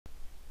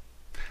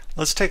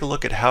Let's take a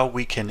look at how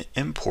we can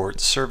import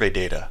survey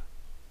data.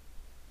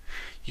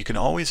 You can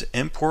always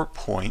import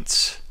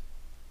points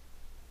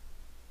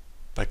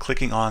by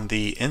clicking on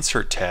the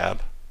Insert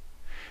tab,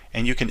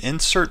 and you can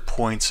insert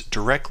points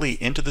directly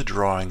into the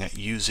drawing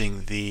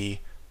using the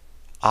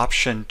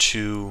option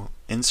to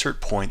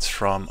insert points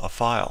from a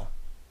file.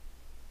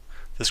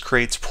 This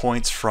creates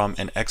points from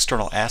an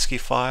external ASCII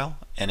file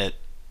and it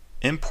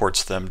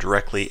imports them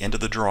directly into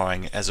the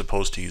drawing as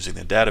opposed to using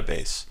the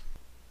database.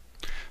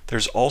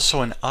 There's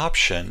also an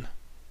option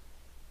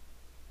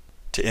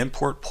to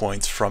import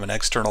points from an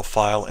external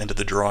file into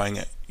the drawing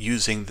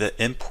using the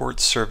Import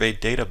Survey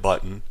Data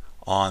button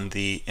on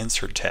the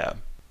Insert tab.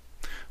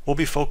 We'll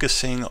be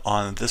focusing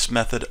on this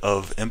method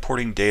of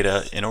importing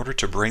data in order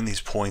to bring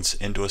these points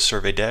into a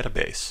survey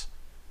database.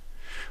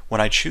 When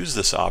I choose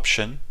this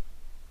option,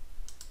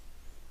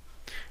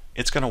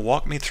 it's going to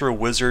walk me through a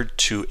wizard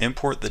to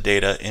import the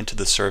data into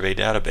the survey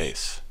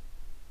database.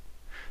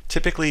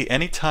 Typically,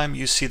 anytime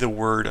you see the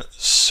word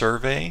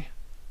survey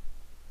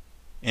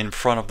in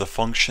front of the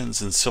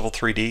functions in Civil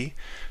 3D,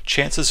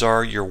 chances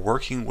are you're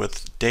working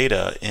with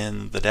data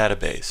in the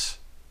database.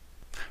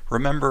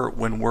 Remember,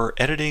 when we're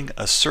editing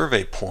a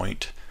survey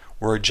point,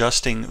 we're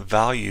adjusting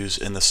values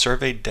in the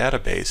survey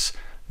database,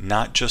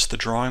 not just the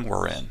drawing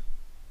we're in.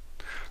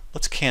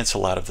 Let's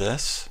cancel out of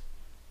this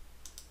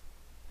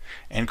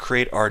and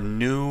create our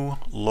new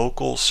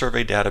local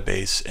survey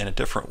database in a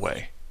different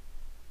way.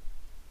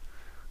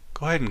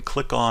 Go ahead and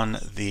click on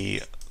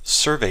the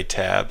Survey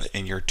tab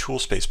in your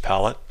Toolspace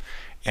palette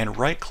and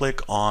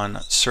right-click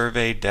on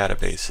Survey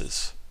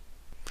Databases.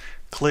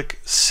 Click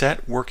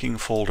Set Working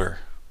Folder.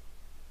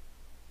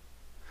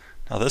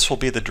 Now this will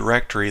be the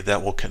directory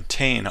that will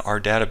contain our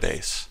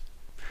database.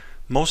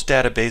 Most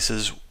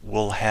databases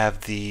will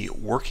have the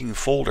working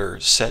folder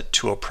set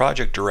to a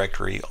project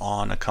directory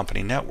on a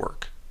company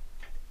network.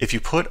 If you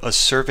put a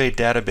survey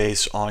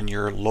database on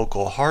your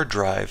local hard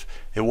drive,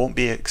 it won't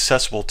be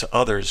accessible to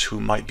others who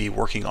might be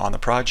working on the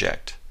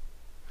project.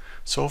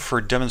 So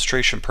for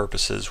demonstration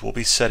purposes, we'll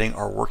be setting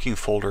our working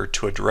folder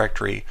to a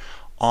directory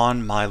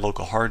on my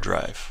local hard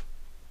drive.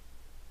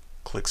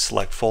 Click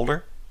Select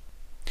Folder.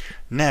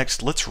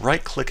 Next, let's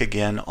right-click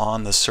again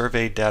on the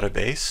survey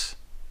database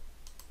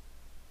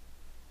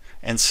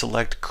and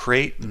select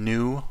Create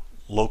New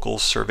Local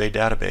Survey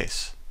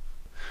Database.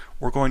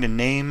 We're going to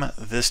name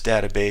this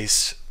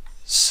database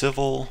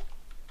Civil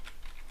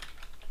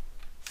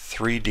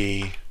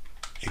 3D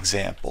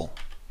Example.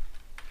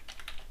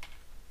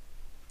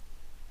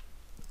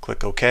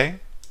 Click OK.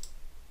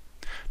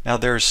 Now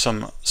there's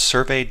some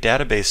survey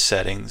database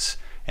settings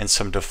and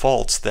some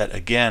defaults that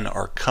again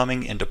are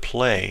coming into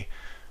play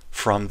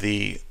from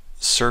the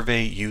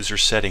survey user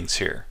settings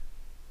here.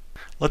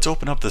 Let's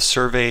open up the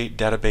survey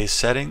database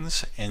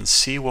settings and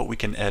see what we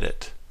can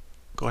edit.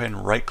 Go ahead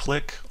and right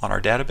click on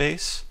our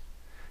database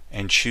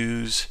and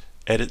choose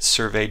Edit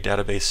Survey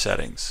Database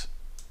Settings.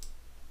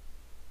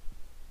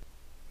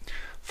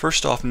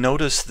 First off,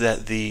 notice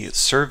that the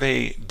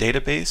survey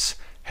database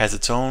has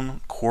its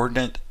own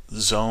coordinate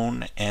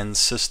zone and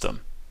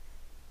system.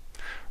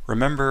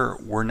 Remember,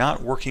 we're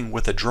not working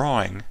with a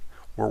drawing,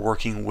 we're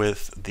working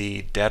with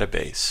the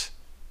database.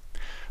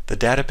 The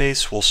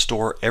database will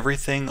store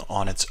everything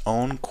on its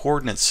own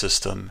coordinate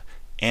system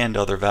and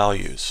other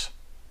values.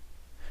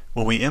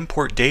 When we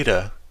import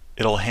data,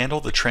 it'll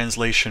handle the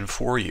translation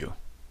for you.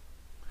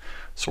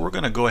 So we're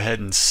going to go ahead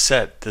and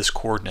set this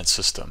coordinate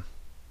system.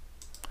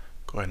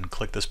 Go ahead and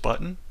click this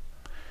button.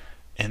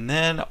 And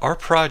then our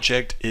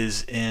project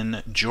is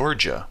in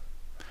Georgia.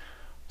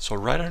 So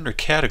right under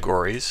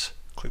Categories,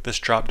 click this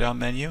drop-down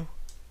menu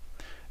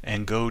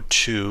and go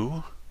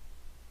to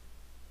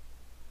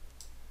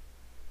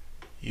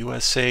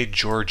USA,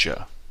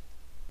 Georgia.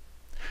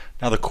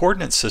 Now the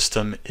coordinate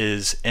system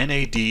is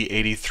NAD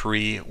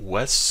 83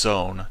 West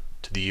Zone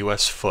to the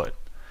US foot.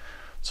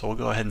 So we'll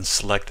go ahead and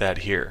select that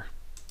here.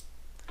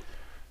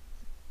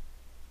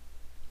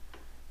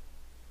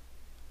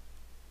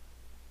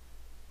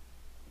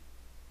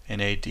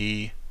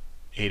 NAD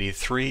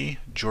 83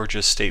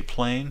 Georgia State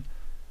Plane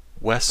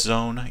West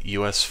Zone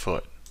US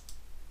foot.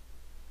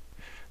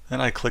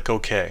 Then I click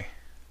OK.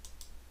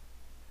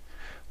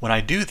 When I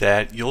do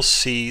that, you'll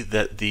see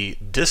that the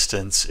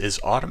distance is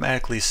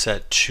automatically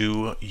set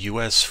to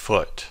US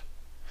foot,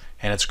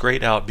 and it's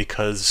grayed out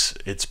because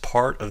it's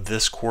part of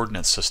this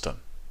coordinate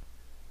system.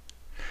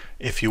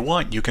 If you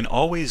want, you can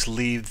always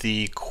leave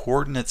the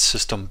coordinate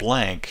system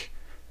blank,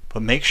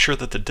 but make sure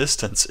that the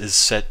distance is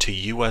set to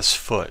US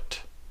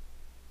foot.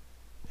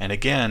 And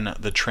again,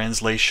 the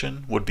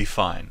translation would be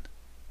fine.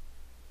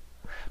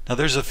 Now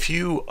there's a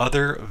few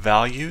other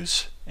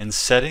values and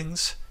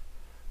settings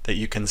that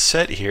you can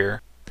set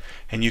here,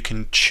 and you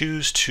can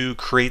choose to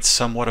create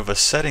somewhat of a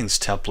settings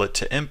template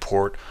to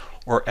import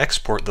or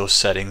export those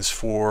settings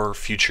for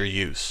future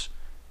use.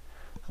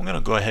 I'm going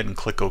to go ahead and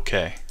click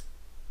OK.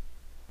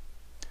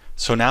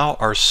 So now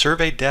our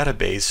survey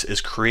database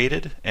is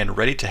created and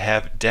ready to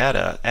have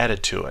data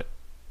added to it.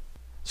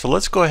 So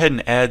let's go ahead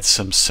and add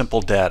some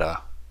simple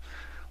data.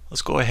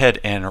 Let's go ahead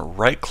and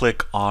right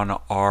click on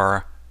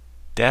our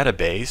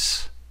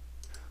database.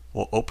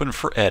 We'll open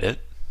for edit.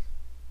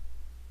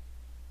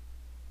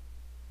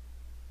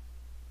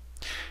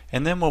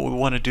 And then what we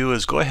want to do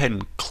is go ahead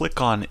and click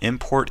on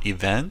Import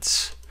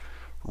Events,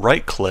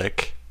 right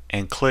click,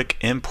 and click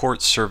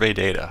Import Survey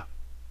Data.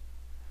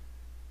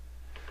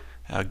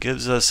 Now it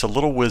gives us a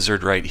little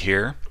wizard right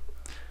here.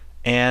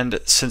 And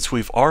since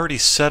we've already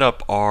set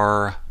up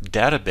our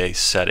database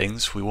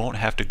settings, we won't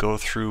have to go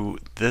through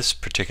this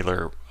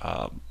particular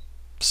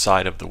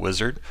side of the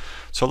wizard.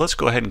 So let's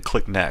go ahead and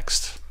click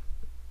Next.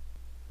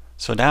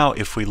 So now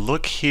if we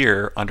look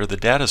here under the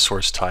data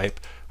source type,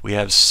 we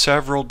have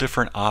several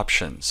different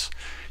options.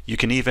 You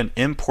can even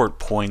import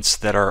points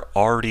that are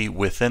already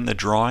within the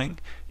drawing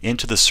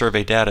into the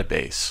survey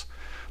database.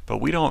 But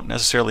we don't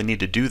necessarily need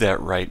to do that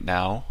right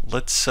now.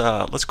 Let's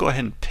go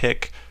ahead and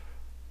pick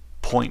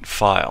point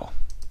file.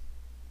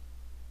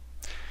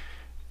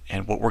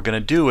 And what we're going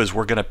to do is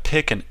we're going to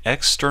pick an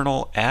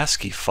external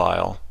ASCII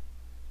file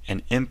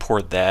and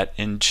import that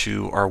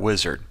into our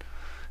wizard.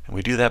 And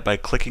we do that by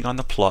clicking on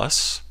the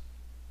plus.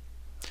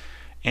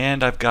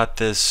 And I've got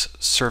this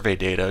survey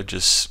data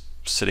just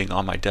sitting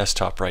on my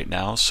desktop right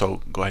now,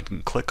 so go ahead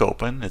and click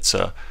open. It's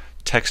a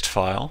text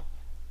file.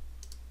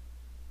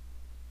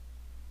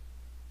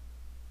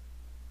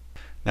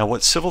 Now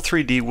what Civil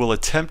 3D will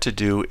attempt to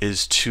do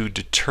is to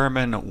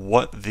determine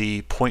what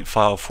the point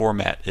file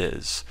format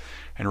is.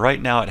 And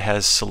right now it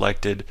has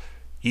selected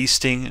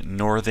easting,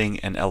 northing,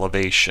 and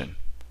elevation.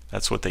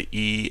 That's what the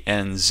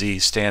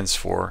ENZ stands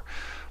for.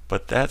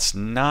 But that's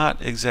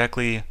not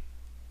exactly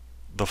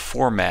the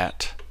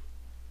format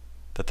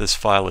that this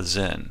file is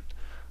in.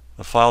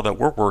 The file that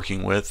we're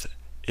working with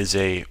is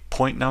a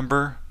point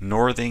number,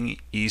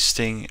 northing,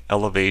 easting,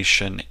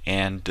 elevation,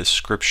 and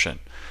description.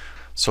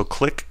 So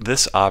click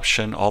this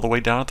option all the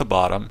way down at the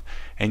bottom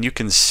and you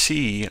can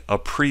see a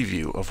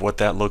preview of what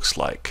that looks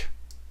like.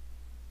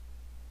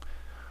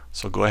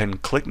 So go ahead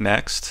and click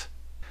Next.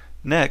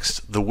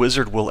 Next, the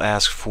wizard will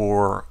ask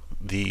for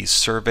the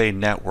survey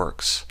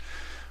networks.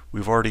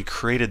 We've already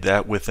created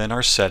that within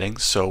our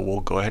settings, so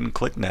we'll go ahead and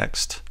click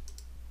Next.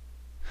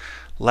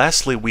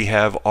 Lastly, we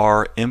have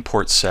our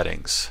import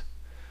settings.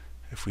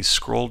 If we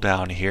scroll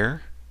down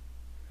here,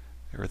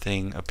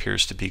 everything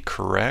appears to be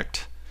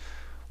correct.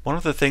 One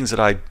of the things that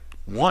I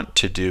want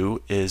to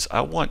do is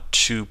I want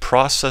to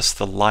process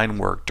the line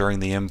work during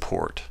the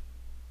import.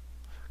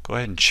 Go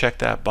ahead and check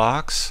that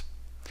box,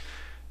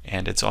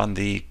 and it's on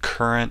the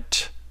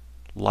current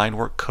line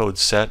work code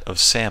set of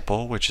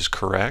sample, which is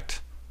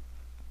correct.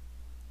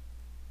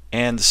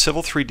 And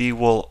Civil 3D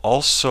will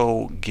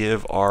also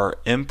give our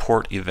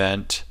import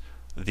event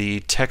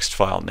the text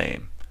file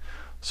name.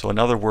 So in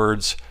other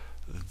words,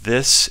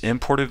 this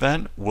import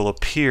event will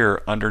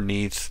appear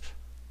underneath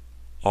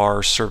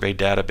our survey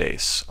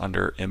database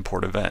under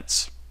import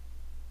events.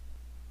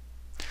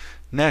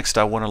 Next,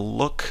 I want to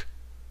look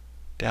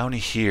down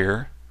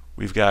here.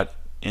 We've got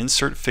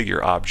insert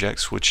figure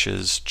objects, which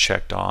is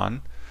checked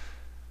on.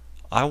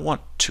 I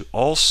want to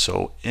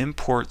also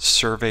import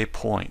survey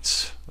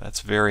points.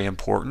 That's very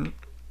important.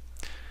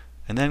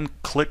 And then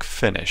click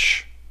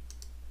Finish.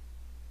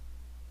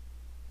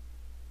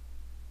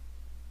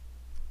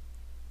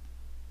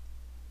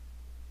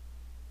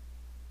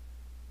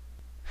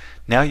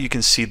 Now you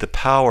can see the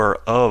power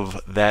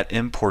of that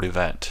import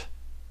event.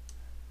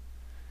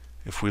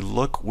 If we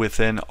look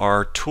within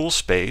our tool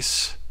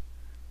space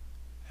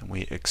and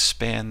we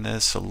expand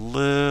this a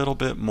little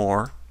bit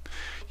more,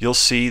 you'll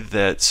see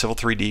that Civil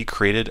 3D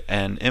created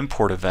an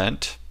import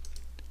event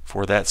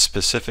for that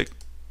specific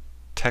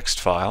text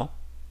file.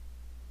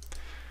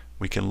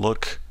 We can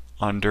look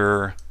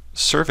under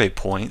survey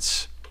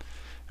points.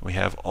 We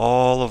have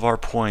all of our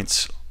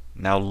points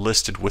now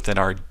listed within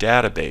our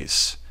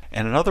database.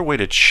 And another way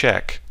to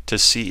check to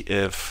see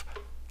if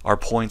our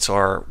points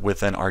are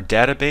within our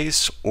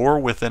database or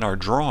within our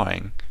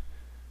drawing,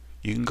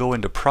 you can go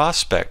into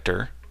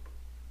Prospector,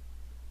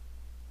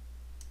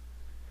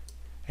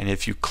 and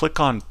if you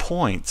click on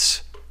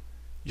points,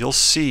 you'll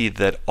see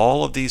that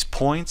all of these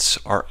points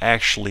are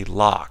actually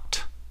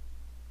locked.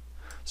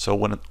 So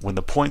when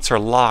the points are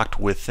locked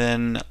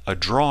within a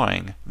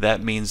drawing,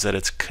 that means that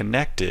it's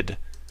connected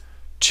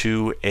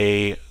to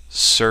a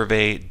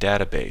survey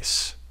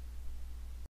database.